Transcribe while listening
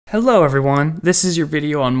Hello everyone, this is your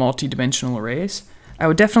video on multi-dimensional arrays. I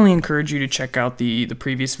would definitely encourage you to check out the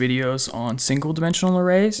previous videos on single-dimensional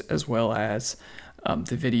arrays as well as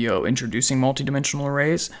the video introducing multi-dimensional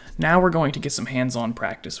arrays. Now we're going to get some hands-on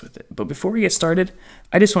practice with it. But before we get started,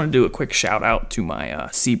 I just want to do a quick shout out to my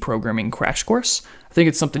C programming crash course. I think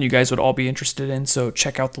it's something you guys would all be interested in, so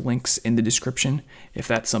check out the links in the description if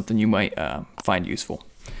that's something you might find useful.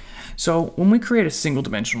 So when we create a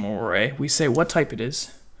single-dimensional array, we say what type it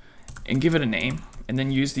is, and give it a name, and then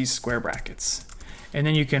use these square brackets. And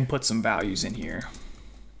then you can put some values in here.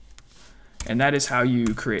 And that is how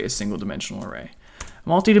you create a single dimensional array. A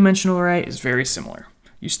multi-dimensional array is very similar.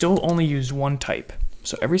 You still only use one type.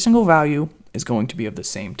 So every single value is going to be of the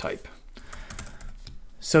same type.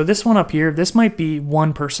 So this one up here, this might be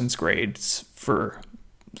one person's grades for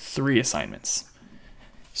 3 assignments.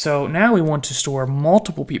 So now we want to store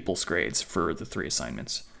multiple people's grades for the 3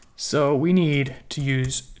 assignments. So we need to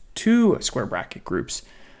use 2 square bracket groups,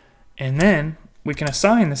 and then we can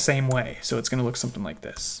assign the same way. So it's going to look something like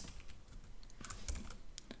this.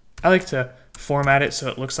 I like to format it so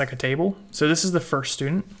it looks like a table. So this is the first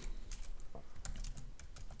student,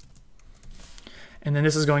 and then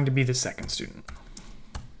this is going to be the second student,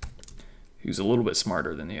 who's a little bit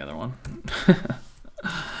smarter than the other one.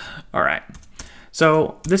 All right,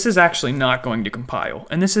 so this is actually not going to compile,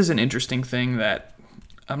 and this is an interesting thing that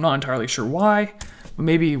I'm not entirely sure why, but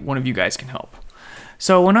maybe one of you guys can help.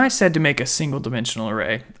 So when I said to make a single dimensional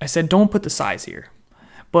array, I said don't put the size here.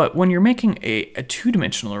 But when you're making a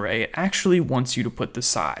two-dimensional array, it actually wants you to put the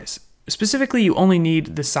size. Specifically, you only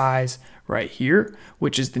need the size right here,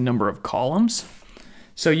 which is the number of columns.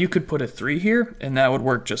 So you could put a 3 here, and that would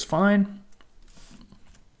work just fine.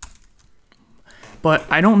 But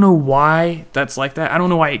I don't know why that's like that. I don't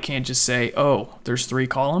know why it can't just say, oh, there's 3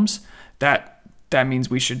 columns. That means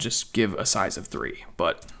we should just give a size of 3,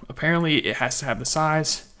 but apparently it has to have the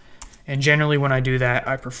size. And generally when I do that,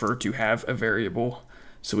 I prefer to have a variable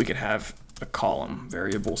so we could have a column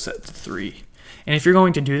variable set to 3. And if you're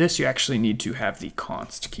going to do this, you actually need to have the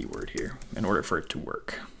const keyword here in order for it to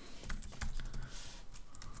work.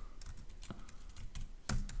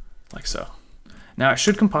 Like so. Now it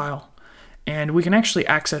should compile, and we can actually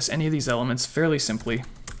access any of these elements fairly simply.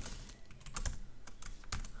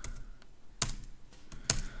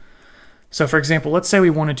 So for example, let's say we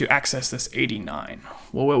wanted to access this 89.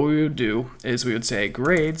 Well, what we would do is we would say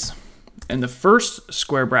grades, and the first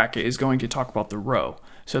square bracket is going to talk about the row.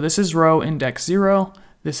 So this is row index 0,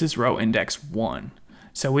 this is row index 1.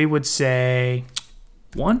 So we would say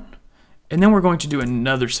 1, and then we're going to do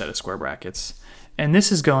another set of square brackets, and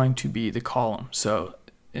this is going to be the column. So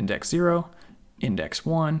index 0, index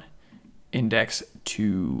 1, index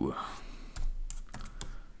 2,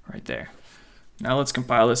 right there. Now let's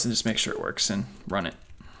compile this and just make sure it works and run it.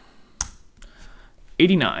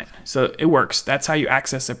 89, so it works. That's how you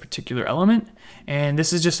access a particular element, and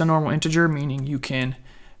this is just a normal integer, meaning you can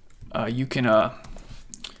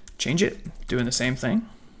change it, doing the same thing.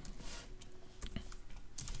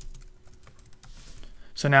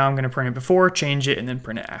 So now I'm going to print it before, change it, and then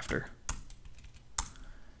print it after.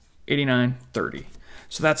 89, 30.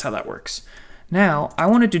 So that's how that works. Now, I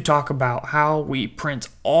wanted to talk about how we print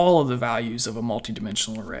all of the values of a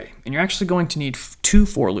multi-dimensional array. And you're actually going to need 2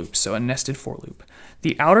 for loops, so a nested for loop.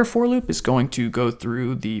 The outer for loop is going to go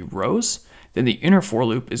through the rows, then the inner for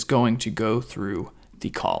loop is going to go through the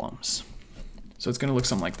columns. So it's going to look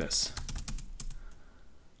something like this.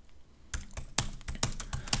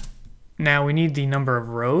 Now we need the number of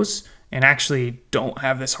rows, and actually don't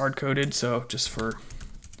have this hard-coded, so just for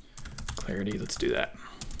clarity, let's do that.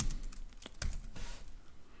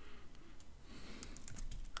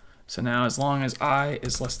 So now as long as I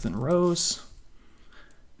is less than rows,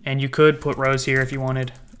 and you could put rows here if you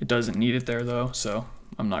wanted. It doesn't need it there though, so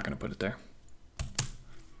I'm not going to put it there.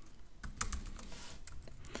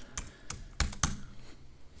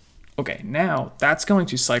 Okay, now that's going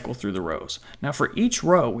to cycle through the rows. Now for each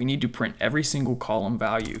row, we need to print every single column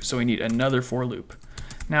value, so we need another for loop.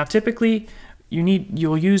 Now typically,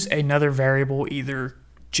 you'll use another variable, either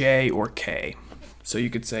j or k. So you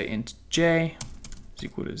could say int j is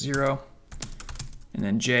equal to 0, and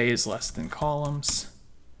then j is less than columns,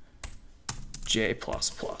 j++.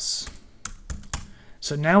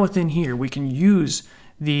 So now within here, we can use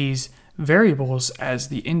these variables as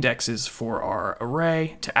the indexes for our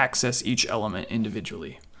array to access each element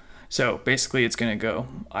individually. So basically it's going to go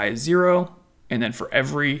I is 0, and then for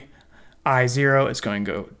every I0, it's going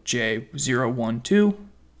to go J0, 1, 2,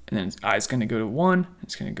 and then I is going to go to 1,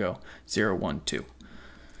 it's going to go 0, 1, 2.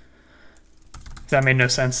 If that made no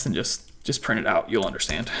sense, then just print it out, you'll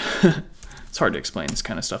understand. It's hard to explain this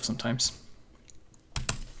kind of stuff sometimes.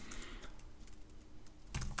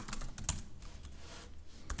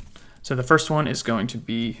 So the first one is going to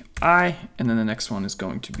be I, and then the next one is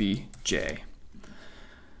going to be J.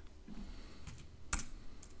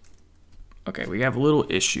 Okay, we have a little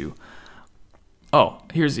issue. Oh,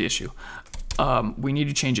 here's the issue. We need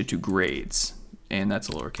to change it to grades, and that's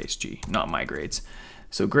a lowercase g, not my grades.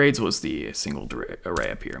 So grades was the single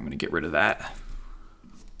array up here. I'm going to get rid of that.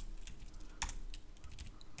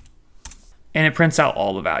 And it prints out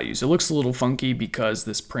all the values. It looks a little funky because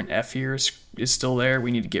this printf here is still there.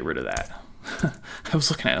 We need to get rid of that. I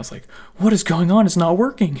was looking at it, I was like, what is going on? It's not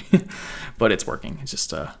working. But it's working. It's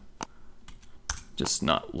just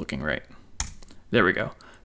not looking right. There we go.